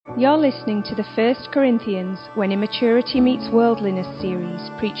You're listening to the 1 Corinthians When Immaturity Meets Worldliness series,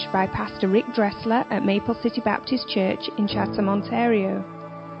 preached by Pastor Rick Dressler at Maple City Baptist Church in Chatham, Ontario.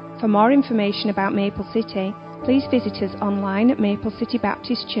 For more information about Maple City, please visit us online at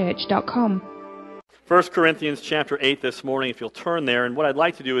maplecitybaptistchurch.com. 1 Corinthians chapter 8 this morning, if you'll turn there. And what I'd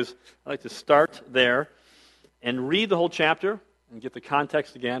like to do is I'd like to start there and read the whole chapter and get the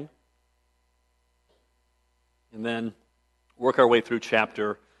context again. And then work our way through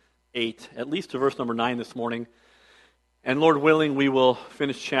chapter 8, at least to verse number 9 this morning. And Lord willing, we will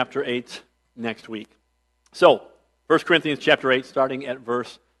finish chapter 8 next week. So, 1 Corinthians chapter 8, starting at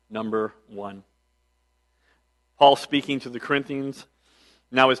verse number 1. Paul speaking to the Corinthians,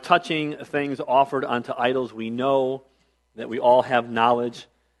 "Now as touching things offered unto idols, we know that we all have knowledge.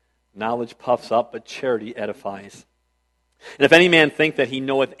 Knowledge puffs up, but charity edifies. And if any man think that he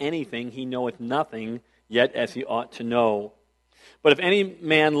knoweth anything, he knoweth nothing, yet as he ought to know. But if any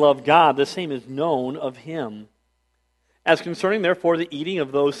man love God, the same is known of him. As concerning, therefore, the eating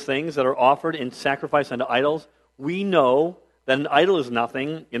of those things that are offered in sacrifice unto idols, we know that an idol is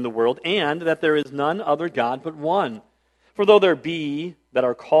nothing in the world, and that there is none other God but one. For though there be that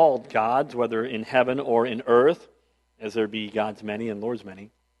are called gods, whether in heaven or in earth, as there be gods many and lords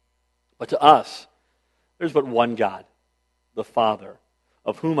many, but to us there's but one God, the Father,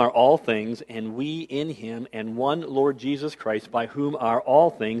 of whom are all things, and we in him, and one Lord Jesus Christ, by whom are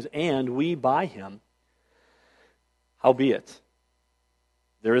all things, and we by him. Howbeit,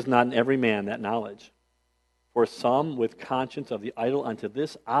 there is not in every man that knowledge. For some with conscience of the idol unto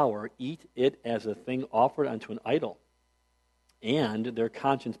this hour eat it as a thing offered unto an idol, and their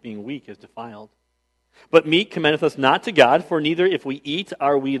conscience being weak is defiled. But meat commendeth us not to God, for neither if we eat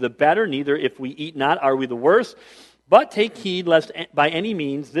are we the better, neither if we eat not are we the worse. But take heed lest by any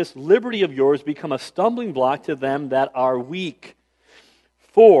means this liberty of yours become a stumbling block to them that are weak.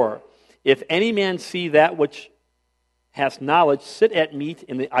 For if any man see that which has knowledge sit at meat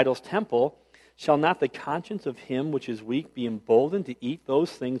in the idol's temple, shall not the conscience of him which is weak be emboldened to eat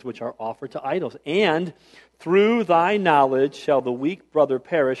those things which are offered to idols? And through thy knowledge shall the weak brother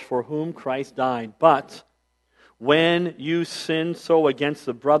perish for whom Christ died. But when you sin so against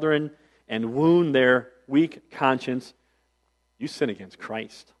the brethren and wound their weak conscience, you sin against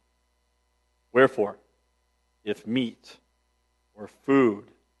Christ. Wherefore, if meat or food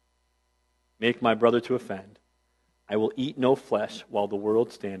make my brother to offend, I will eat no flesh while the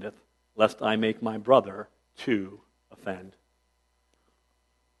world standeth, lest I make my brother to offend."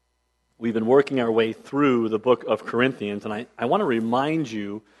 We've been working our way through the book of Corinthians, and I want to remind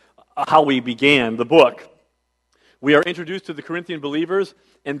you how we began the book. We are introduced to the Corinthian believers,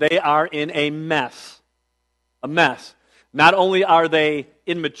 and they are in a mess. A mess. Not only are they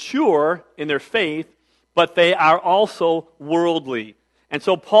immature in their faith, but they are also worldly. And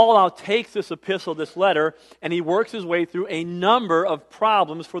so Paul now takes this epistle, this letter, and he works his way through a number of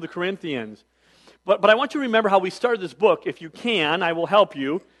problems for the Corinthians. But I want you to remember how we started this book. If you can, I will help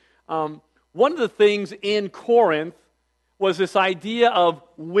you. One of the things in Corinth was this idea of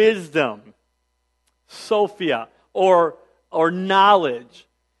wisdom, Sophia, or knowledge.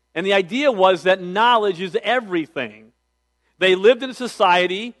 And the idea was that knowledge is everything. They lived in a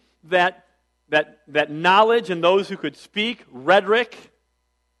society that knowledge and those who could speak rhetoric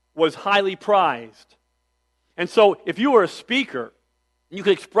was highly prized. And so if you were a speaker, you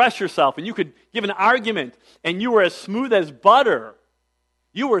could express yourself and you could give an argument and you were as smooth as butter,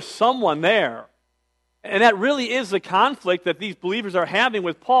 you were someone there. And that really is the conflict that these believers are having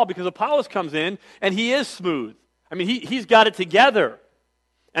with Paul, because Apollos comes in and he is smooth. I mean, he's got it together.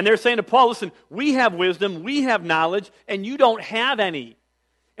 And they're saying to Paul, listen, we have wisdom, we have knowledge, and you don't have any.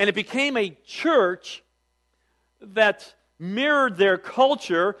 And it became a church that mirrored their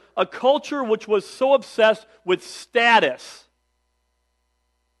culture, a culture which was so obsessed with status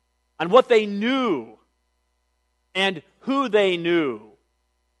and what they knew and who they knew.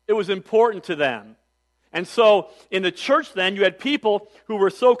 It was important to them. And so in the church then, you had people who were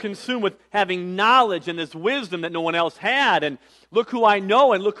so consumed with having knowledge and this wisdom that no one else had. And look who I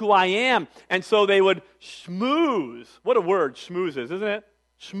know and look who I am. And so they would schmooze. What a word, schmooze is, isn't it?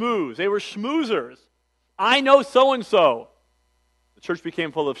 Schmooze. They were schmoozers. I know so-and-so. The church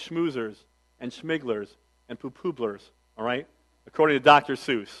became full of schmoozers and schmigglers and poo-pooblers, all right? According to Dr.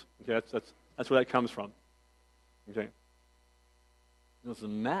 Seuss. Okay, that's where that comes from. Okay. It was a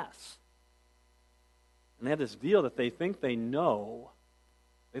mess. And they have this deal that they think they know.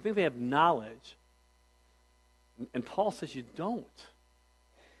 They think they have knowledge. And Paul says you don't.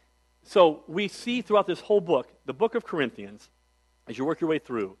 So we see throughout this whole book, the book of Corinthians, as you work your way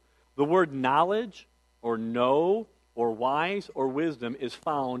through, the word knowledge or know or wise or wisdom is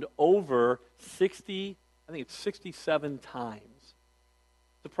found over 67 times.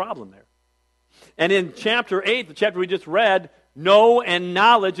 It's a problem there. And in chapter 8, the chapter we just read, know and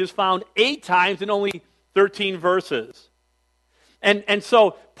knowledge is found 8 times in only 13 verses. And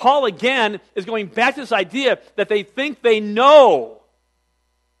so Paul again is going back to this idea that they think they know,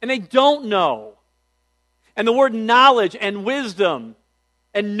 and they don't know. And the word knowledge and wisdom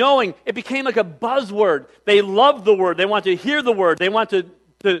and knowing, it became like a buzzword. They loved the word. They want to hear the word. They want to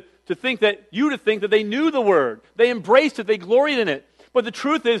think that they knew the word. They embraced it. They gloried in it. But the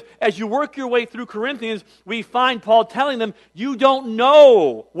truth is, as you work your way through Corinthians, we find Paul telling them, you don't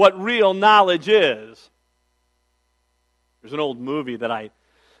know what real knowledge is. There's an old movie that I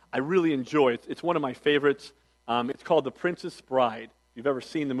really enjoy. It's one of my favorites. It's called The Princess Bride. If you've ever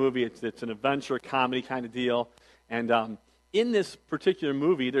seen the movie, it's an adventure comedy kind of deal. And in this particular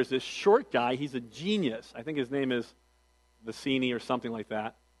movie, there's this short guy. He's a genius. I think his name is Vicini or something like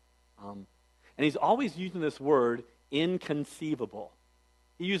that. And he's always using this word, inconceivable.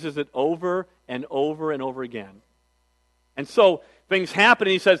 He uses it over and over and over again. And so things happen,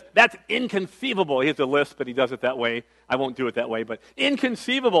 and he says, that's inconceivable. He has a lisp, but he does it that way. I won't do it that way, but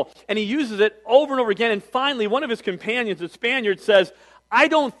inconceivable. And he uses it over and over again. And finally, one of his companions, a Spaniard, says, I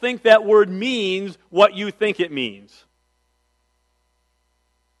don't think that word means what you think it means.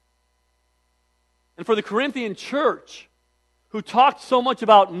 And for the Corinthian church, who talked so much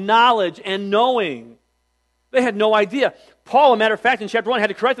about knowledge and knowing, they had no idea. Paul, a matter of fact, in chapter 1 had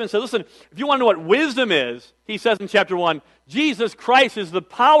to correct them and say, listen, if you want to know what wisdom is, he says in chapter 1, Jesus Christ is the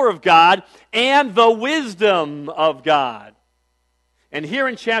power of God and the wisdom of God. And here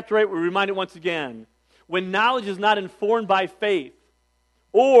in chapter 8, we're reminded once again, when knowledge is not informed by faith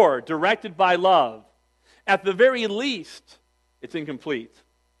or directed by love, at the very least, it's incomplete.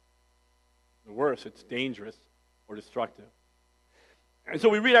 The worst, it's dangerous or destructive. And so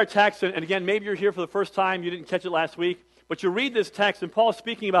we read our text, and again, maybe you're here for the first time, you didn't catch it last week, but you read this text, and Paul's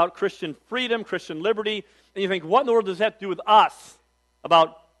speaking about Christian freedom, Christian liberty, and you think, what in the world does that have to do with us?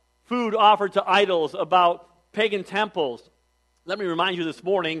 About food offered to idols, about pagan temples. Let me remind you this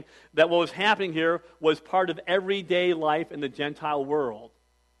morning that what was happening here was part of everyday life in the Gentile world.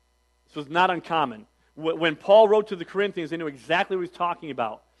 This was not uncommon. When Paul wrote to the Corinthians, they knew exactly what he was talking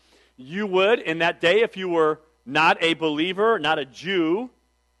about. You would, in that day, if you were not a believer, not a Jew,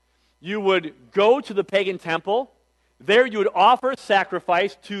 you would go to the pagan temple. There you would offer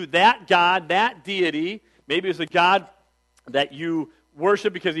sacrifice to that god, that deity. Maybe it was a god that you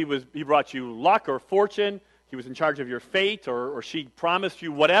worship because he brought you luck or fortune. He was in charge of your fate, or she promised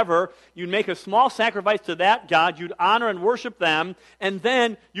you whatever. You'd make a small sacrifice to that god. You'd honor and worship them, and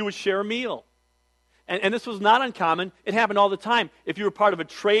then you would share a meal. And this was not uncommon. It happened all the time. If you were part of a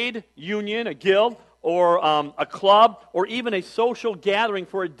trade union, a guild, or a club, or even a social gathering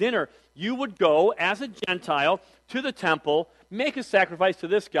for a dinner, you would go as a Gentile to the temple, make a sacrifice to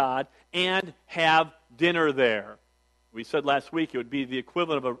this god, and have dinner there. We said last week it would be the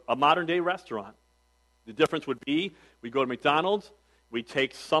equivalent of a modern-day restaurant. The difference would be we go to McDonald's, we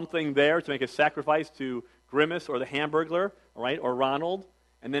take something there to make a sacrifice to Grimace or the Hamburglar, all right, or Ronald,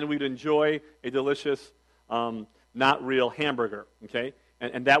 and then we'd enjoy a delicious, not real hamburger, okay?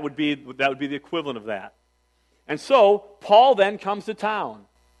 And that would be the equivalent of that. And so Paul then comes to town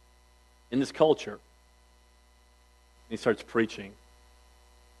in this culture. He starts preaching.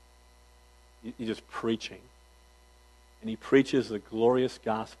 He's just preaching. And he preaches the glorious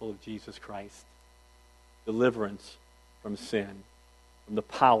gospel of Jesus Christ. Deliverance from sin, from the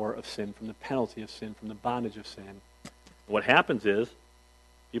power of sin, from the penalty of sin, from the bondage of sin. And what happens is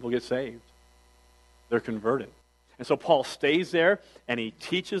people get saved. They're converted. And so Paul stays there, and he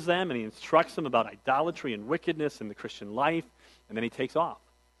teaches them, and he instructs them about idolatry and wickedness in the Christian life, and then he takes off.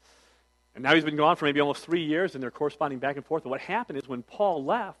 And now he's been gone for maybe almost 3 years, and they're corresponding back and forth. And what happened is when Paul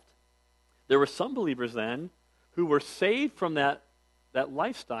left, there were some believers then who were saved from that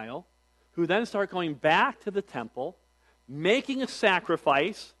lifestyle, who then start going back to the temple, making a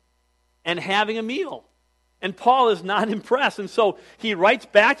sacrifice, and having a meal. And Paul is not impressed. And so he writes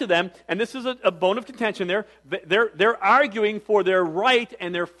back to them, and this is a bone of contention there. They're arguing for their right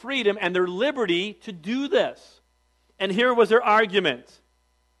and their freedom and their liberty to do this. And here was their argument.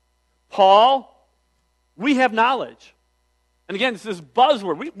 Paul, we have knowledge. And again, this is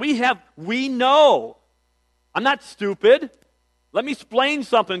buzzword. We know. I'm not stupid. Let me explain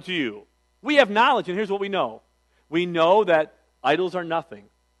something to you. We have knowledge, and here's what we know. We know that idols are nothing.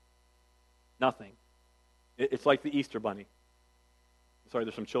 Nothing. It's like the Easter Bunny. Sorry,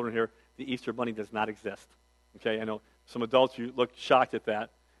 there's some children here. The Easter Bunny does not exist. Okay, I know some adults, you look shocked at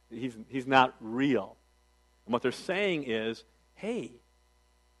that. He's not real. And what they're saying is, hey,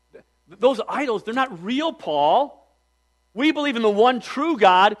 those idols, they're not real, Paul. We believe in the one true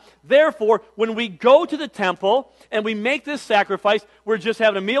God. Therefore, when we go to the temple and we make this sacrifice, we're just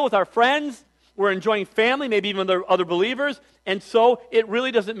having a meal with our friends. We're enjoying family, maybe even other believers. And so it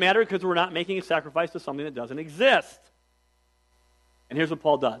really doesn't matter because we're not making a sacrifice to something that doesn't exist. And here's what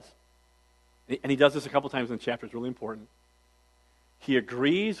Paul does. And he does this a couple times in the chapter. It's really important. He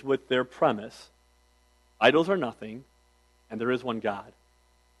agrees with their premise. Idols are nothing, and there is one God.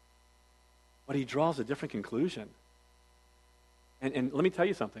 But he draws a different conclusion. And let me tell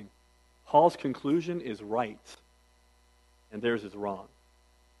you something. Paul's conclusion is right, and theirs is wrong.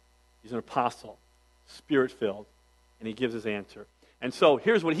 He's an apostle, Spirit-filled, and he gives his answer. And so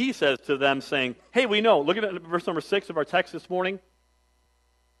here's what he says to them, saying, hey, we know. Look at verse number 6 of our text this morning.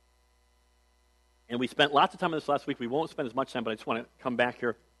 And we spent lots of time on this last week. We won't spend as much time, but I just want to come back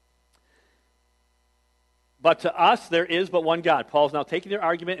here. But to us, there is but one God. Paul's now taking their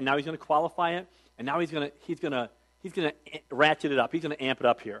argument, and now he's going to qualify it, and now he's going to ratchet it up. He's going to amp it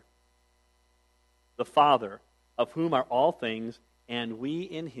up here. The Father, of whom are all things, and we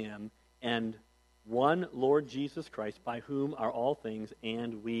in him, and one Lord Jesus Christ, by whom are all things,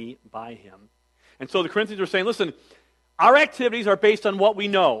 and we by him. And so the Corinthians are saying, listen, our activities are based on what we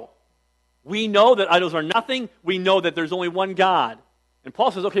know. We know that idols are nothing. We know that there's only one God. And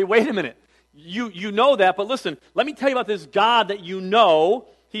Paul says, okay, wait a minute. You know that, but listen, let me tell you about this God that you know.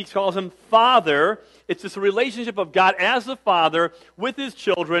 He calls him Father. It's this relationship of God as the Father with his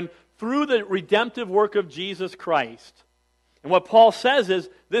children through the redemptive work of Jesus Christ. And what Paul says is,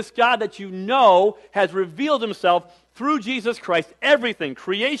 this God that you know has revealed himself through Jesus Christ. Everything,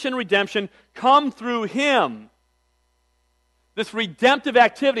 creation, redemption, come through him. This redemptive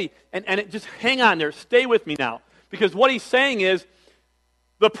activity, and just hang on there, stay with me now. Because what he's saying is,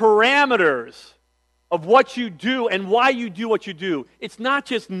 the parameters of what you do and why you do what you do. It's not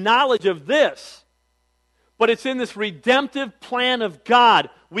just knowledge of this, but it's in this redemptive plan of God.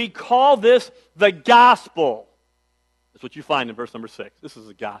 We call this the gospel. That's what you find in verse number 6. This is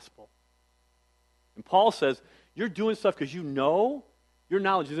the gospel. And Paul says, you're doing stuff because you know your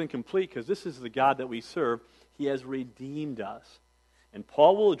knowledge is incomplete because this is the God that we serve. He has redeemed us. And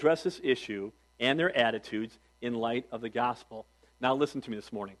Paul will address this issue and their attitudes in light of the gospel. Now listen to me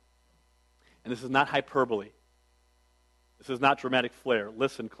this morning. And this is not hyperbole. This is not dramatic flair.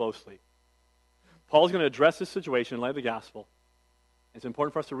 Listen closely. Paul's going to address this situation in light of the gospel. It's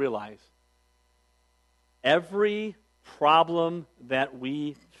important for us to realize every problem that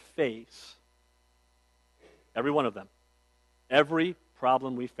we face, every one of them, every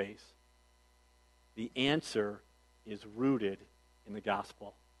problem we face, the answer is rooted in the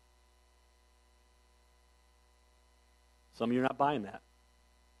gospel. Some of you are not buying that.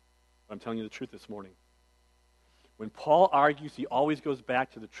 But I'm telling you the truth this morning. When Paul argues, he always goes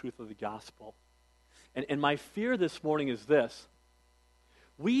back to the truth of the gospel. And my fear this morning is this.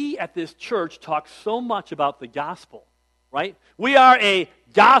 We at this church talk so much about the gospel, right? We are a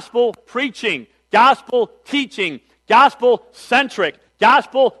gospel preaching, gospel teaching, gospel centric,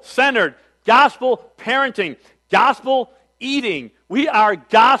 gospel centered, gospel parenting, gospel eating. We are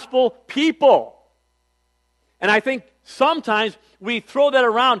gospel people. And I think sometimes we throw that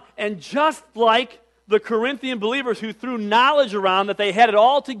around, and just like the Corinthian believers who threw knowledge around that they had it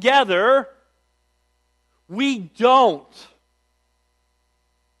all together, we don't.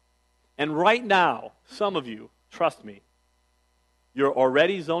 And right now, some of you, trust me, you're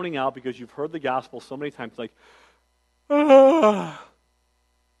already zoning out because you've heard the gospel so many times, like, I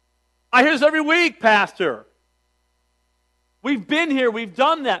hear this every week, Pastor. We've been here. We've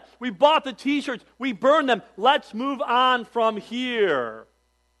done that. We bought the t-shirts. We burned them. Let's move on from here.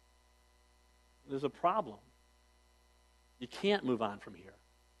 There's a problem. You can't move on from here.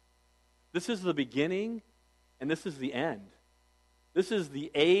 This is the beginning, and this is the end. This is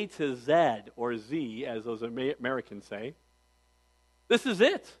the A to Z, or Z, as those Americans say. This is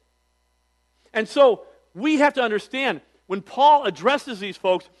it. And so we have to understand, when Paul addresses these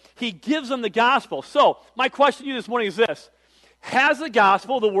folks, he gives them the gospel. So my question to you this morning is this. Has the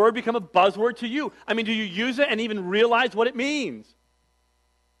gospel, the word, become a buzzword to you? I mean, do you use it and even realize what it means?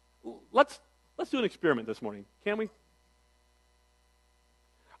 Let's do an experiment this morning, can we?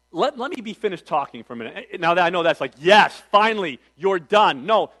 Let me be finished talking for a minute. Now that I know that's like, yes, finally, you're done.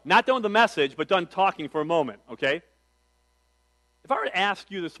 No, not done with the message, but done talking for a moment, okay? If I were to ask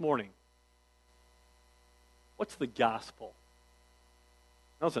you this morning, what's the gospel?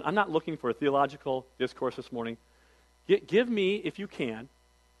 Now listen, I'm not looking for a theological discourse this morning. Give me, if you can,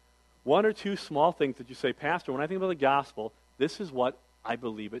 one or two small things that you say, Pastor, when I think about the gospel, this is what I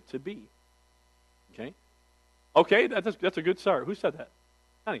believe it to be. Okay? Okay, that's a good start. Who said that?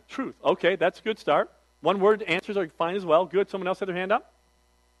 Connie, truth. Okay, that's a good start. One word answers are fine as well. Good. Someone else had their hand up?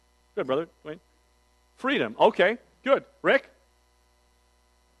 Good, brother. Wait. Freedom. Okay, good. Rick?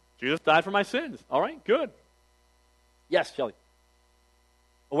 Jesus died for my sins. All right, good. Yes, Shelley.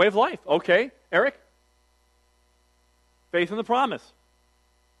 A way of life. Okay. Eric? Faith in the promise.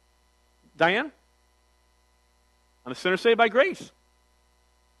 Diane? I'm a sinner saved by grace.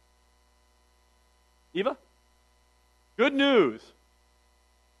 Eva? Good news.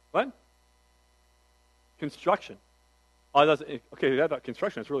 What? Construction. Oh, okay, that about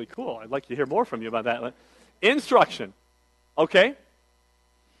construction is really cool. I'd like to hear more from you about that. Instruction. Okay.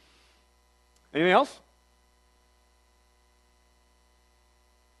 Anything else?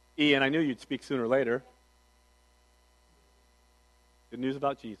 Ian, I knew you'd speak sooner or later. Good news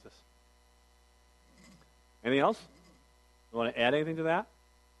about Jesus. Anything else? You want to add anything to that?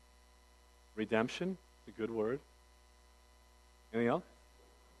 Redemption. It's a good word. Anything else?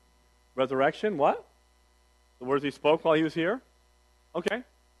 Resurrection. What? The words he spoke while he was here? Okay.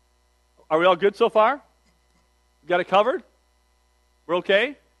 Are we all good so far? We got it covered? We're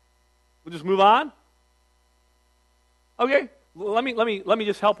okay? We'll just move on? Okay. Well, let me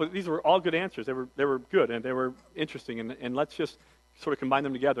just help with these were all good answers. They were good and they were interesting and let's just sort of combine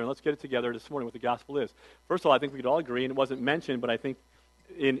them together and let's get it together this morning what the gospel is. First of all, I think we could all agree, and it wasn't mentioned, but I think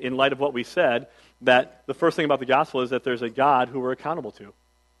in light of what we said, that the first thing about the gospel is that there's a God who we're accountable to.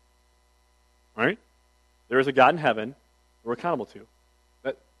 Right? There is a God in heaven we're accountable to.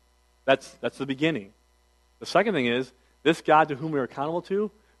 That's the beginning. The second thing is, this God to whom we are accountable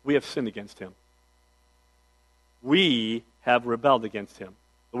to, we have sinned against him. We have rebelled against him.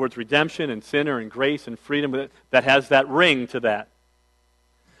 The words redemption and sinner and grace and freedom, that has that ring to that.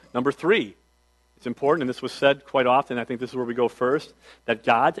 Number 3, it's important, and this was said quite often, I think this is where we go first, that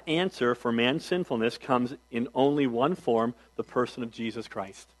God's answer for man's sinfulness comes in only one form, the person of Jesus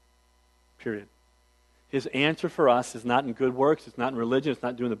Christ. Period. His answer for us is not in good works, it's not in religion, it's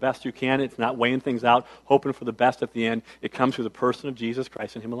not doing the best you can, it's not weighing things out, hoping for the best at the end. It comes through the person of Jesus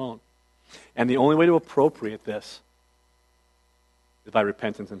Christ and him alone. And the only way to appropriate this is by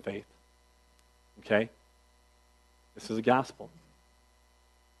repentance and faith. Okay? This is the gospel.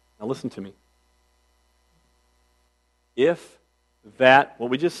 Now listen to me. If that, what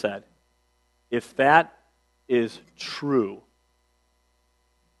we just said, if that is true,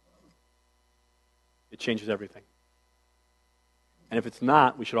 it changes everything. And if it's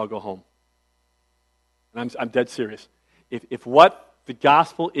not, we should all go home. And I'm dead serious. If what the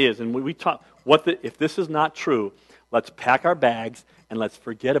gospel is, and we talk, if this is not true, let's pack our bags and let's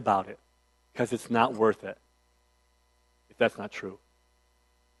forget about it, because it's not worth it if that's not true.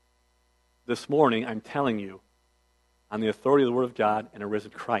 This morning, I'm telling you, on the authority of the Word of God and a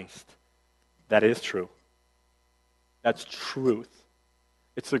risen Christ, that is true. That's truth.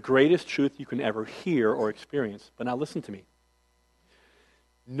 It's the greatest truth you can ever hear or experience. But now listen to me.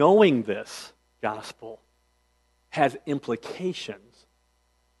 Knowing this gospel has implications.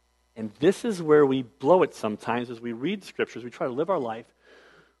 And this is where we blow it sometimes as we read scriptures. We try to live our life.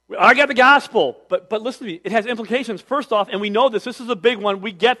 I got the gospel, but listen to me. It has implications. First off, and we know this is a big one.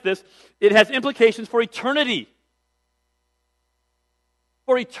 We get this. It has implications for eternity.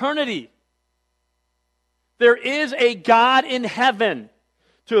 For eternity. There is a God in heaven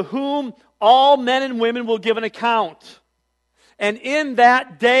to whom all men and women will give an account. And in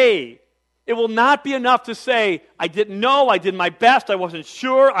that day, it will not be enough to say, I didn't know, I did my best, I wasn't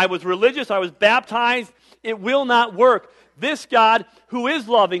sure, I was religious, I was baptized. It will not work. This God, who is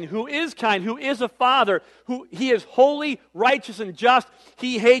loving, who is kind, who is a father, he is holy, righteous, and just.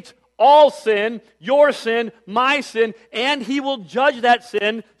 He hates all sin, your sin, my sin, and he will judge that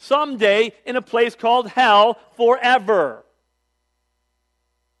sin someday in a place called hell forever.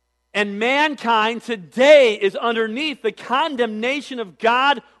 And mankind today is underneath the condemnation of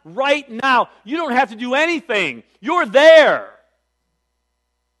God right now. You don't have to do anything. You're there.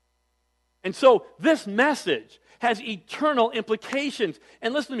 And so this message has eternal implications.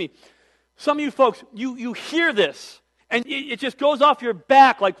 And listen to me. Some of you folks, you hear this, and it just goes off your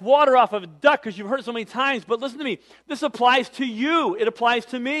back like water off of a duck because you've heard it so many times. But listen to me. This applies to you. It applies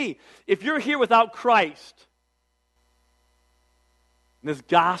to me. If you're here without Christ, and this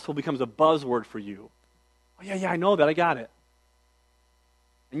gospel becomes a buzzword for you. Oh, yeah, I know that. I got it.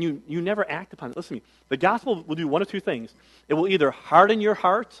 And you never act upon it. Listen to me. The gospel will do one of two things. It will either harden your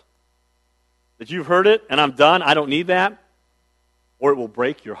heart, that you've heard it, and I'm done, I don't need that, or it will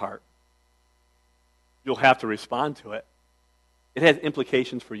break your heart. You'll have to respond to it. It has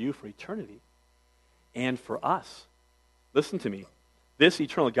implications for you for eternity and for us. Listen to me. This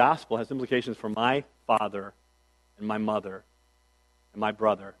eternal gospel has implications for my Father and my mother and my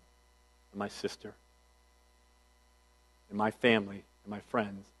brother and my sister and my family and my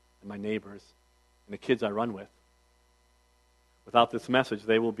friends and my neighbors and the kids I run with. Without this message,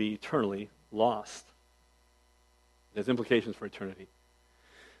 they will be eternally lost. It has implications for eternity.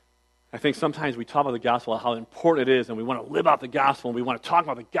 I think sometimes we talk about the gospel, how important it is, and we want to live out the gospel, and we want to talk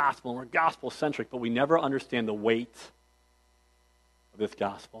about the gospel, and we're gospel-centric, but we never understand the weight of this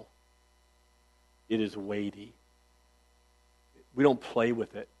gospel. It is weighty. We don't play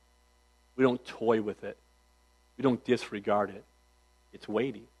with it. We don't toy with it. We don't disregard it. It's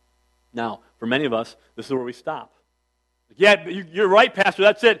weighty. Now, for many of us, this is where we stop. Yeah, you're right, Pastor,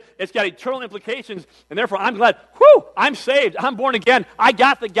 that's it. It's got eternal implications, and therefore I'm glad, I'm saved, I'm born again, I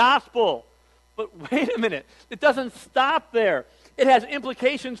got the gospel. But wait a minute, it doesn't stop there. It has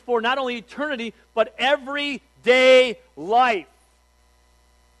implications for not only eternity, but everyday life.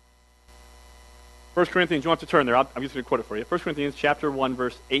 1 Corinthians, you want to turn there, I'm just going to quote it for you. 1 Corinthians chapter 1,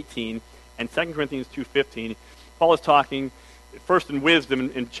 verse 18, and 2 Corinthians 2:15. Paul is talking first in wisdom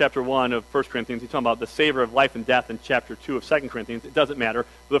in chapter 1 of 1 Corinthians. He's talking about the savor of life and death in chapter 2 of 2 Corinthians. It doesn't matter.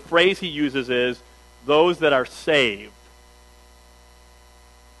 The phrase he uses is, those that are saved.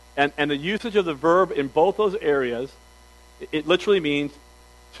 And the usage of the verb in both those areas, it literally means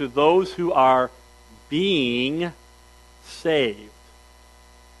to those who are being saved.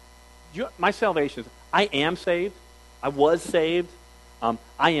 My salvation is, I am saved, I was saved,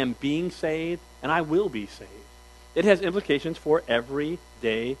 I am being saved, and I will be saved. It has implications for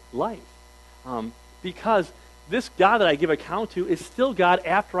everyday life. Because this God that I give account to is still God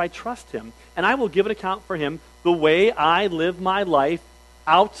after I trust him. And I will give an account for him the way I live my life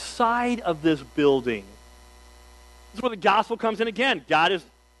outside of this building. This is where the gospel comes in again. God is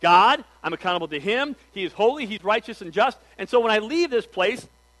God. I'm accountable to him. He is holy. He's righteous and just. And so when I leave this place,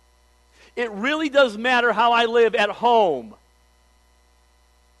 it really does matter how I live at home.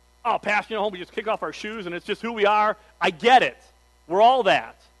 Oh, Pastor, home, we just kick off our shoes and it's just who we are. I get it. We're all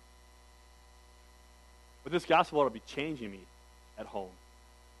that. But this gospel ought to be changing me at home.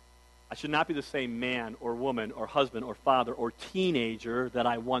 I should not be the same man or woman or husband or father or teenager that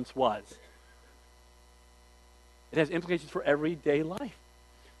I once was. It has implications for everyday life.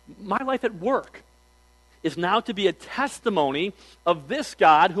 My life at work is now to be a testimony of this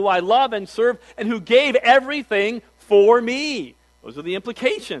God who I love and serve and who gave everything for me. Those are the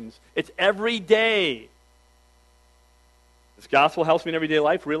implications. It's every day. This gospel helps me in everyday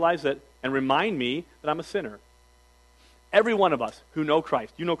life realize that and remind me that I'm a sinner. Every one of us who know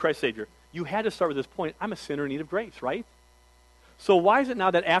Christ, you know Christ Savior, you had to start with this point, I'm a sinner in need of grace, right? So why is it now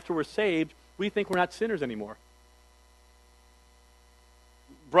that after we're saved, we think we're not sinners anymore?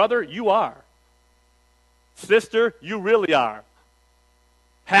 Brother, you are. Sister, you really are.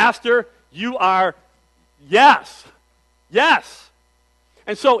 Pastor, you are, yes. Yes.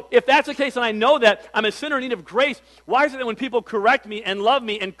 And so, if that's the case, and I know that I'm a sinner in need of grace, why is it that when people correct me and love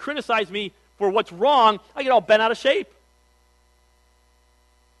me and criticize me for what's wrong, I get all bent out of shape?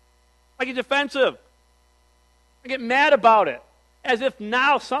 I get defensive. I get mad about it. As if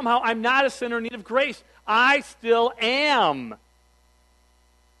now, somehow, I'm not a sinner in need of grace. I still am.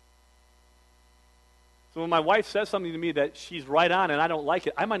 So when my wife says something to me that she's right on and I don't like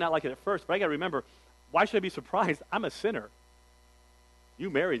it, I might not like it at first, but I got to remember, why should I be surprised? I'm a sinner. You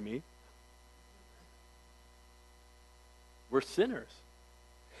married me. We're sinners.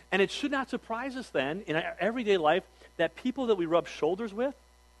 And it should not surprise us then in our everyday life that people that we rub shoulders with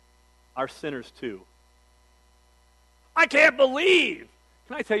are sinners too. I can't believe.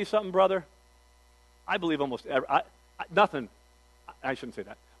 Can I tell you something, brother? I believe almost nothing. I shouldn't say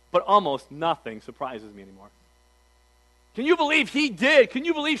that. But almost nothing surprises me anymore. Can you believe he did? Can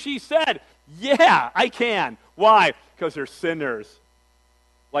you believe she said? Yeah, I can. Why? Because they're sinners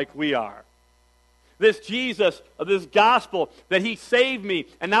like we are. This Jesus, this gospel, that he saved me,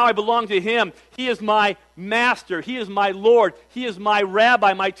 and now I belong to him. He is my master. He is my Lord. He is my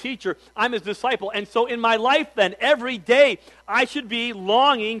rabbi, my teacher. I'm his disciple. And so in my life then, every day, I should be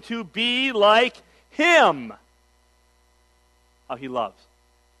longing to be like him. How he loves.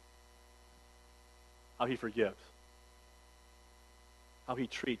 How he forgives. How he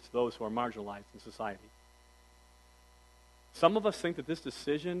treats those who are marginalized in society. Some of us think that this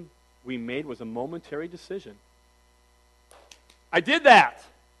decision we made was a momentary decision. I did that.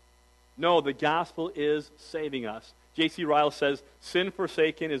 No, the gospel is saving us. J.C. Ryle says, sin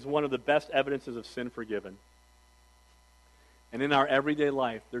forsaken is one of the best evidences of sin forgiven. And in our everyday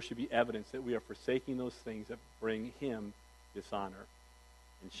life, there should be evidence that we are forsaking those things that bring him dishonor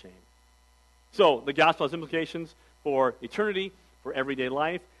and shame. So, the gospel has implications for eternity, for everyday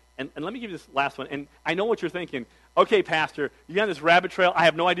life. And let me give you this last one. And I know what you're thinking. okay, Pastor, you got this rabbit trail. I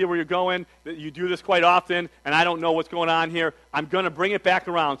have no idea where you're going. You do this quite often, and I don't know what's going on here. I'm going to bring it back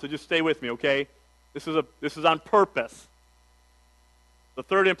around, so just stay with me, okay? This is on purpose. The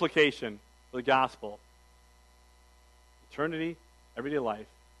third implication of the gospel. Eternity, everyday life,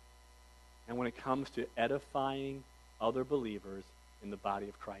 and when it comes to edifying other believers in the body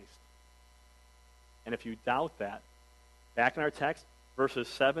of Christ. And if you doubt that, back in our text, verses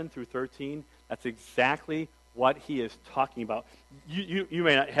 7 through 13, that's exactly what he is talking about. You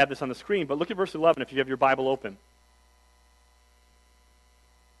may not have this on the screen, but look at verse 11 if you have your Bible open.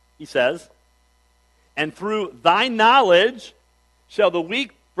 He says, "And through thy knowledge shall the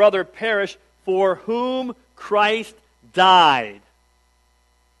weak brother perish for whom Christ died."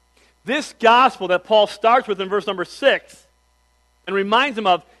 This gospel that Paul starts with in verse number 6 and reminds him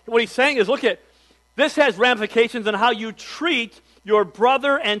of, what he's saying is, look at, this has ramifications on how you treat your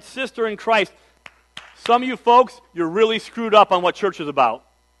brother and sister in Christ. Some of you folks, you're really screwed up on what church is about.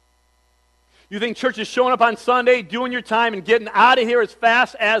 You think church is showing up on Sunday, doing your time, and getting out of here as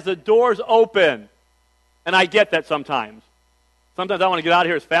fast as the doors open. And I get that sometimes. Sometimes I want to get out of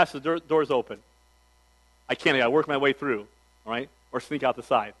here as fast as the doors open. I can't. I got to work my way through, all right? Or sneak out the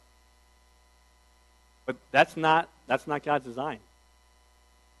side. But that's not God's design.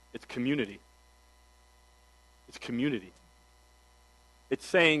 It's community. It's community. It's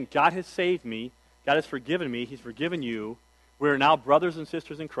saying, God has saved me. God has forgiven me. He's forgiven you. We're now brothers and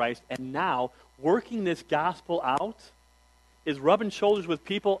sisters in Christ. And now, working this gospel out is rubbing shoulders with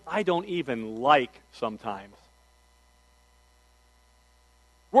people I don't even like sometimes.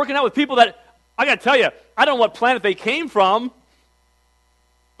 Working out with people that, I got to tell you, I don't know what planet they came from,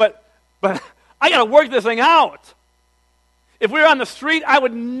 but I got to work this thing out. If we were on the street, I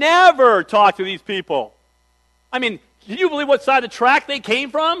would never talk to these people. I mean, can you believe what side of the track they came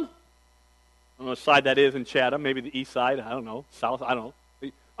from? I don't know what side that is in Chatham, maybe the east side, I don't know, south, I don't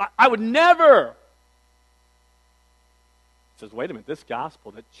know. I would never. It says, wait a minute, this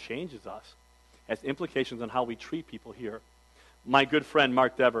gospel that changes us has implications on how we treat people here. My good friend,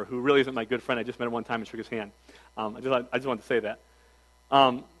 Mark Dever, who really isn't my good friend, I just met him one time and shook his hand. I just wanted to say that.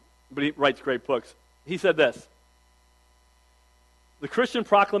 But he writes great books. He said this: the Christian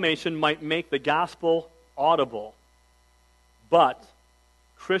proclamation might make the gospel audible, but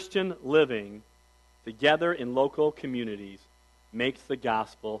Christian living together in local communities makes the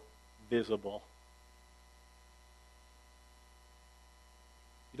gospel visible.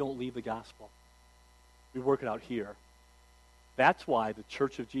 You don't leave the gospel. We work it out here. That's why the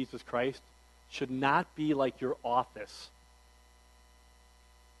Church of Jesus Christ should not be like your office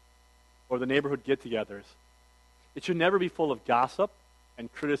or the neighborhood get-togethers. It should never be full of gossip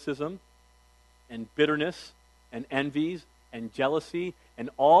and criticism and bitterness and envies and jealousy and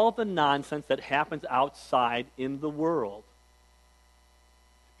all the nonsense that happens outside in the world.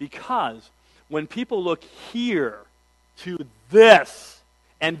 Because when people look here to this,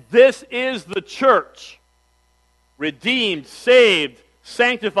 and this is the church, redeemed, saved,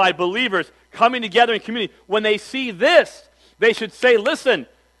 sanctified believers coming together in community, when they see this, they should say, listen,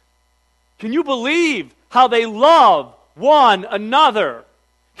 can you believe how they love one another?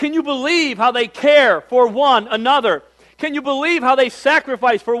 Can you believe how they care for one another? Can you believe how they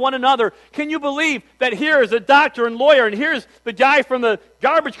sacrifice for one another? Can you believe that here is a doctor and lawyer, and here's the guy from the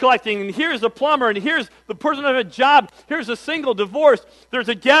garbage collecting, and here's the plumber, and here's the person who has a job, here's a single, divorced. They're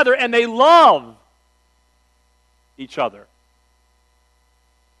together, and they love each other.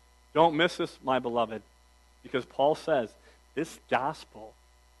 Don't miss this, my beloved, because Paul says this gospel,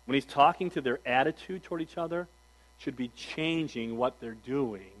 when he's talking to their attitude toward each other, should be changing what they're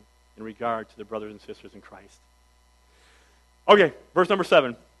doing in regard to their brothers and sisters in Christ. Okay, verse number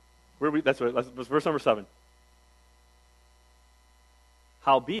 7. That's verse number 7.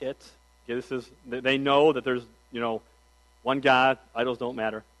 Howbeit, okay, this is, they know that there's, one God, idols don't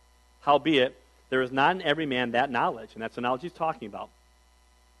matter. Howbeit, there is not in every man that knowledge, and that's the knowledge he's talking about.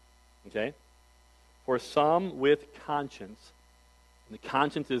 Okay? For some with conscience. And the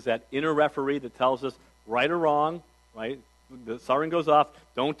conscience is that inner referee that tells us right or wrong, right? The siren goes off,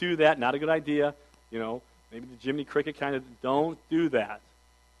 don't do that, not a good idea, Maybe the Jiminy Cricket kind of, don't do that.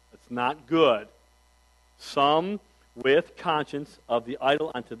 That's not good. Some with conscience of the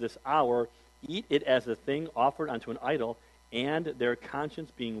idol unto this hour eat it as a thing offered unto an idol, and their conscience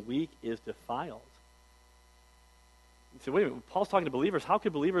being weak is defiled. You say, wait a minute, Paul's talking to believers. How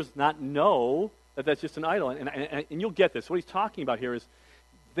could believers not know that that's just an idol? And you'll get this. What he's talking about here is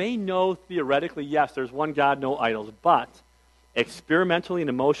they know theoretically, yes, there's one God, no idols, but experimentally and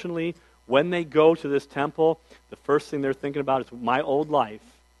emotionally, when they go to this temple, the first thing they're thinking about is my old life.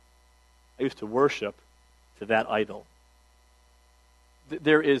 I used to worship to that idol.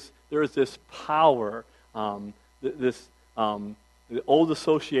 There is this power, the old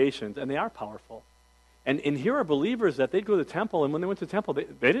associations, and they are powerful. And here are believers that they'd go to the temple, and when they went to the temple, they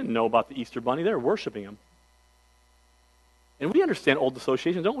didn't know about the Easter Bunny. They were worshiping him. And we understand old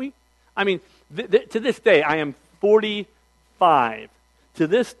associations, don't we? I mean, to this day, I am 45. To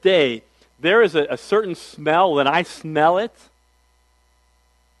this day, there is a certain smell. When I smell it,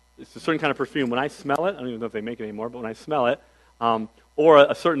 it's a certain kind of perfume. When I smell it, I don't even know if they make it anymore, but when I smell it, or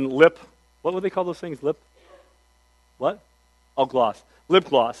a certain lip, what would they call those things? Lip? What? Oh, gloss. Lip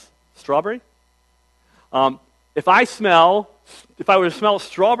gloss. Strawberry? If I were to smell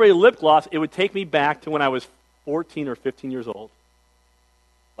strawberry lip gloss, it would take me back to when I was 14 or 15 years old.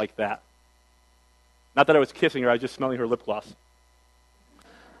 Like that. Not that I was kissing her, I was just smelling her lip gloss.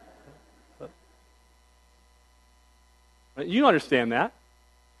 You understand that.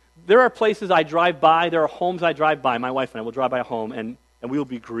 There are places I drive by, there are homes I drive by, my wife and I will drive by a home, and we will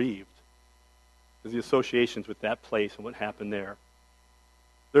be grieved. There's the associations with that place and what happened there.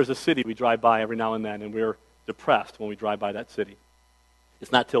 There's a city we drive by every now and then, and we're depressed when we drive by that city.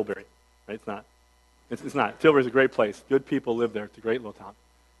 It's not Tilbury, right? It's not. It's not. Tilbury's a great place. Good people live there. It's a great little town.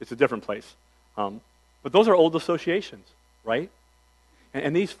 It's a different place. But those are old associations, right?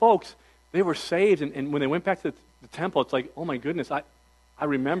 And these folks, they were saved, and when they went back to the temple, it's like, oh my goodness, I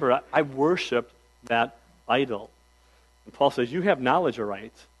remember I worshipped that idol. And Paul says, you have knowledge, all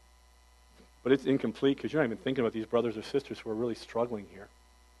right, but it's incomplete because you're not even thinking about these brothers or sisters who are really struggling here.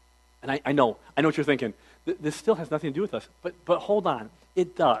 And I know what you're thinking. This still has nothing to do with us, but hold on,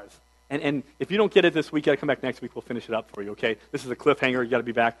 it does. And if you don't get it this week, you got to come back next week. We'll finish it up for you, okay? This is a cliffhanger. You got to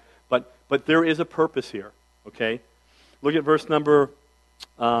be back. But there is a purpose here, okay? Look at verse number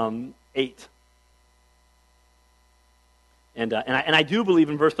 8. And I do believe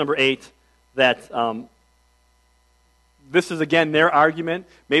in verse number 8 that this is, again, their argument.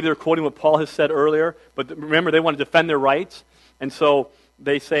 Maybe they're quoting what Paul has said earlier, but remember, they want to defend their rights. And so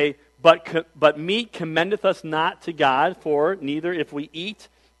they say, but meat commendeth us not to God, for neither if we eat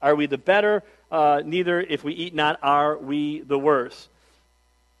are we the better, neither if we eat not are we the worse.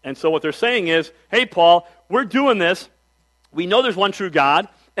 And so what they're saying is, hey, Paul, we're doing this. We know there's one true God,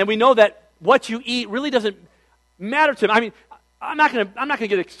 and we know that what you eat really doesn't matter to him. I mean, I'm not going to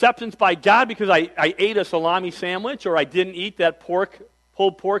get acceptance by God because I ate a salami sandwich or I didn't eat that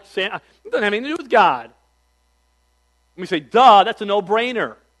pulled pork sandwich. It doesn't have anything to do with God. And we say, duh, that's a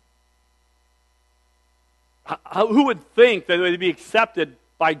no-brainer. Who would think that they would be accepted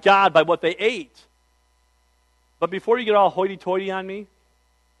by God by what they ate? But before you get all hoity-toity on me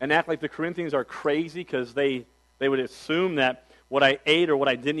and act like the Corinthians are crazy because they would assume that what I ate or what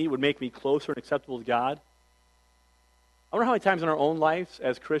I didn't eat would make me closer and acceptable to God, I wonder how many times in our own lives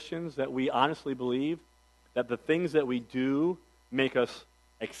as Christians that we honestly believe that the things that we do make us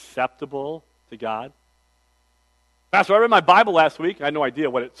acceptable to God. Pastor, I read my Bible last week. I had no idea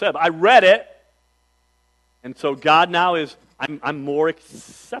what it said, but I read it. And so God now is, I'm more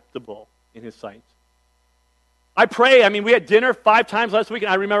acceptable in his sight. I pray. I mean, we had dinner 5 times last week,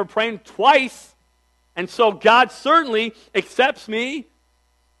 and I remember praying twice. And so God certainly accepts me.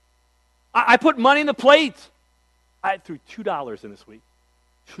 I put money in the plate. I threw $2 in this week.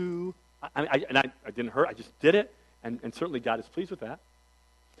 I didn't hurt. I just did it, and certainly God is pleased with that.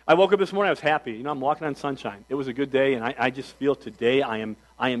 I woke up this morning. I was happy. You know, I'm walking on sunshine. It was a good day, and I just feel today I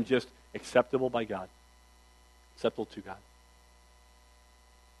am just acceptable by God, acceptable to God.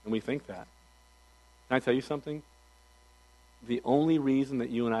 And we think that. Can I tell you something? The only reason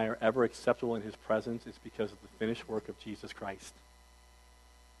that you and I are ever acceptable in his presence is because of the finished work of Jesus Christ.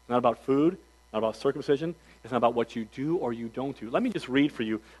 It's not about food, not about circumcision. It's not about what you do or you don't do. Let me just read for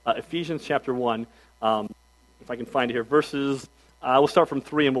you Ephesians chapter 1, if I can find it here. Verses, we'll start from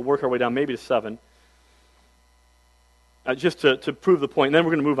 3 and we'll work our way down maybe to 7. Just to prove the point, and then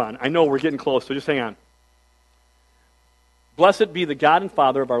we're going to move on. I know we're getting close, so just hang on. Blessed be the God and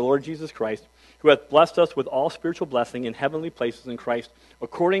Father of our Lord Jesus Christ, who hath blessed us with all spiritual blessing in heavenly places in Christ,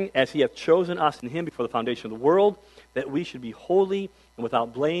 according as he hath chosen us in him before the foundation of the world, that we should be holy and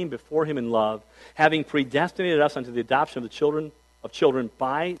without blame before him in love, having predestinated us unto the adoption of the children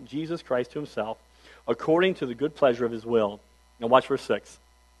by Jesus Christ to himself, according to the good pleasure of his will. Now watch verse 6.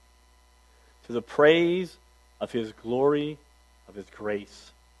 To the praise of his glory, of his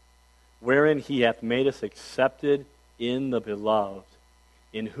grace, wherein he hath made us accepted in the beloved,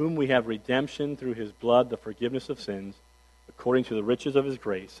 in whom we have redemption through his blood, the forgiveness of sins, according to the riches of his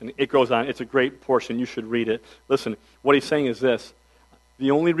grace. And it goes on. It's a great portion. You should read it. Listen, what he's saying is this. The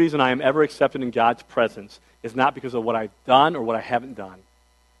only reason I am ever accepted in God's presence is not because of what I've done or what I haven't done.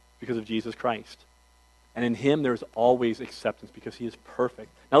 It's because of Jesus Christ. And in him, there's always acceptance because he is perfect.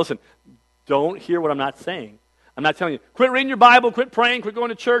 Now listen, don't hear what I'm not saying. I'm not telling you, quit reading your Bible, quit praying, quit going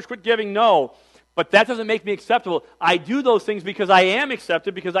to church, quit giving. No. But that doesn't make me acceptable. I do those things because I am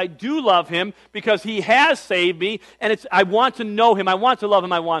accepted, because I do love him, because he has saved me, and I want to know him, I want to love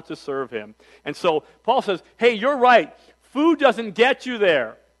him, I want to serve him. And so Paul says, hey, you're right. Food doesn't get you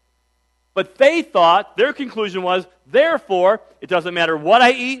there. But they thought, their conclusion was, therefore, it doesn't matter what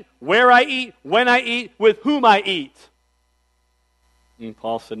I eat, where I eat, when I eat, with whom I eat. And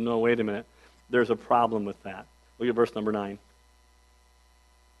Paul said, no, wait a minute. There's a problem with that. Look at verse number 9.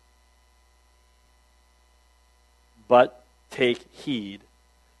 But take heed,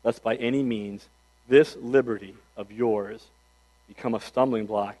 lest by any means this liberty of yours become a stumbling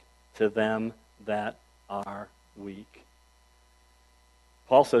block to them that are weak.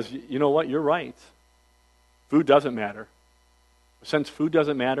 Paul says, you know what, you're right. Food doesn't matter. Since food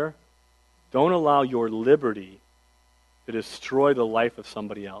doesn't matter, don't allow your liberty to destroy the life of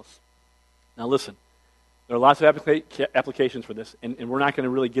somebody else. Now listen, there are lots of applications for this, and we're not going to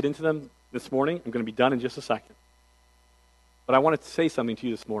really get into them this morning. I'm going to be done in just a second. But I wanted to say something to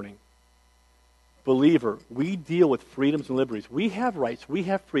you this morning. Believer, we deal with freedoms and liberties. We have rights, we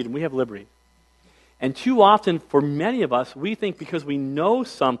have freedom, we have liberty. And too often, for many of us, we think because we know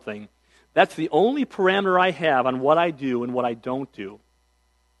something, that's the only parameter I have on what I do and what I don't do.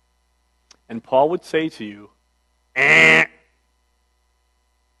 And Paul would say to you, it's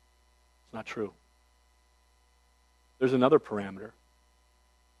not true. There's another parameter.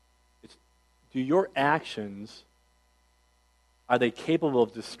 Do your actions, are they capable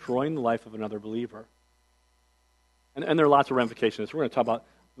of destroying the life of another believer? And there are lots of ramifications. We're going to talk about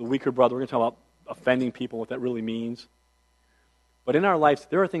the weaker brother. We're going to talk about offending people, what that really means. But in our lives,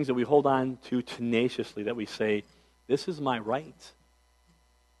 there are things that we hold on to tenaciously that we say, this is my right.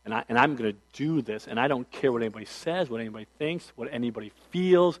 And I'm going to do this, and I don't care what anybody says, what anybody thinks, what anybody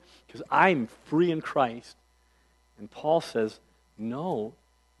feels, because I'm free in Christ. And Paul says, no,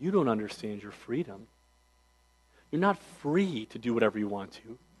 you don't understand your freedom. You're not free to do whatever you want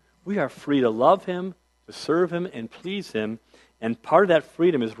to. We are free to love him, to serve him, and please him. And part of that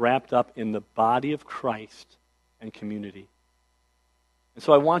freedom is wrapped up in the body of Christ and community. And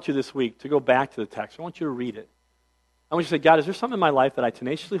so I want you this week to go back to the text. I want you to read it. I want you to say, God, is there something in my life that I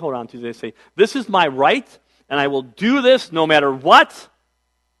tenaciously hold on to? They say, this is my right, and I will do this no matter what.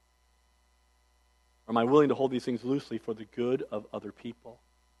 Or am I willing to hold these things loosely for the good of other people?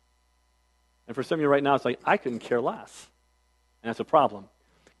 And for some of you right now, it's like, I couldn't care less. And that's a problem,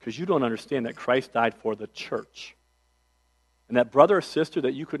 because you don't understand that Christ died for the church. And that brother or sister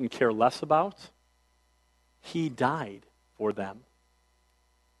that you couldn't care less about, he died for them.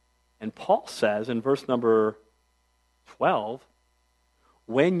 And Paul says in verse number 12,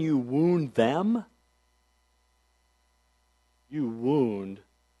 when you wound them, you wound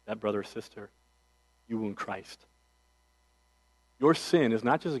that brother or sister. You wound Christ. Your sin is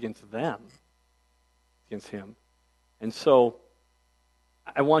not just against them, it's against him. And so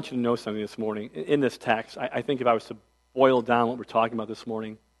I want you to know something this morning. In this text, I think if I was to boil down what we're talking about this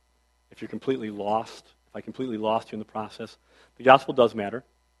morning, if you're completely lost, if I completely lost you in the process, the gospel does matter.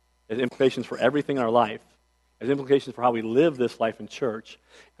 It has implications for everything in our life. It has implications for how we live this life in church.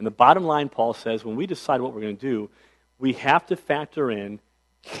 And the bottom line, Paul says, when we decide what we're going to do, we have to factor in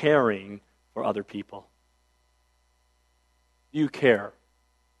caring for other people. Do you care?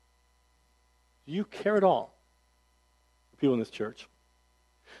 Do you care at all for people in this church?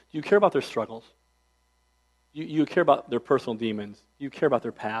 Do you care about their struggles? You care about their personal demons? Do you care about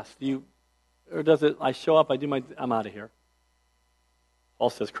their past? Or does it, I show up, I'm out of here? Paul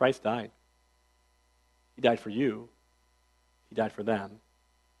says Christ died. He died for you. He died for them.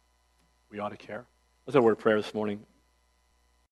 We ought to care. Let's have a word of prayer this morning.